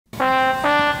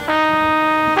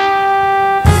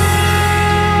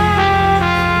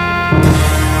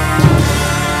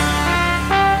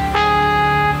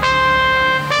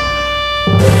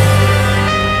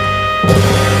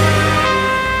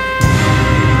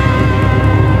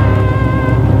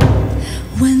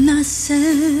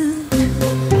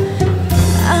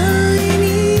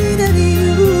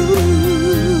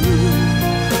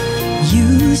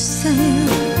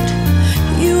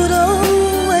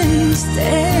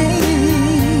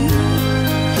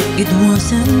It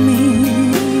wasn't me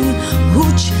who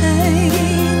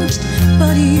changed,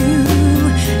 but you.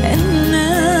 And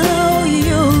now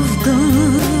you've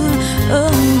gone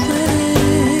away.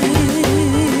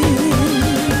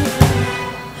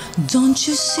 Don't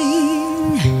you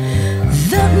see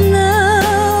that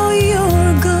now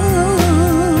you're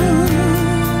gone,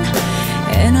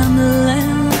 and I'm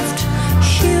left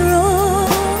here on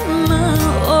my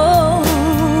own?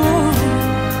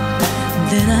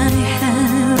 That I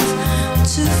have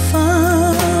to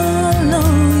follow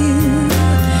you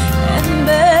and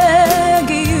beg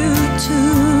you to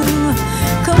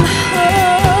come home.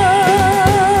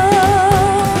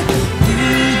 You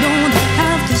don't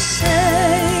have to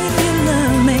say you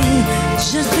love me,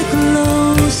 just be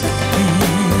close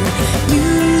again.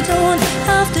 You don't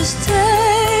have to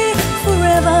stay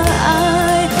forever,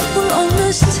 I will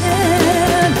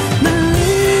understand.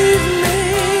 Believe me,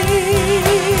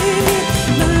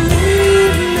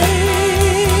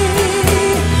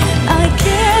 I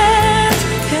can't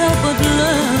help but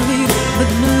love you, but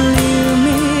believe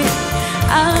me,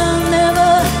 I'll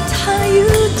never tie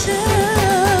you down.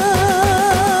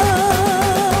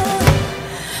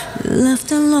 Left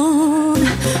alone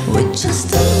with just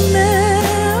a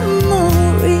memory,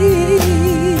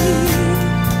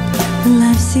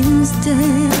 life seems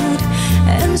dead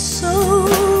and so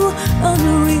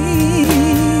unreal.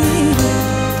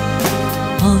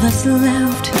 All that's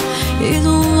left is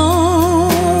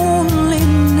loneliness.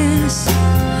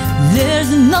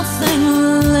 There's nothing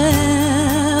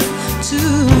left to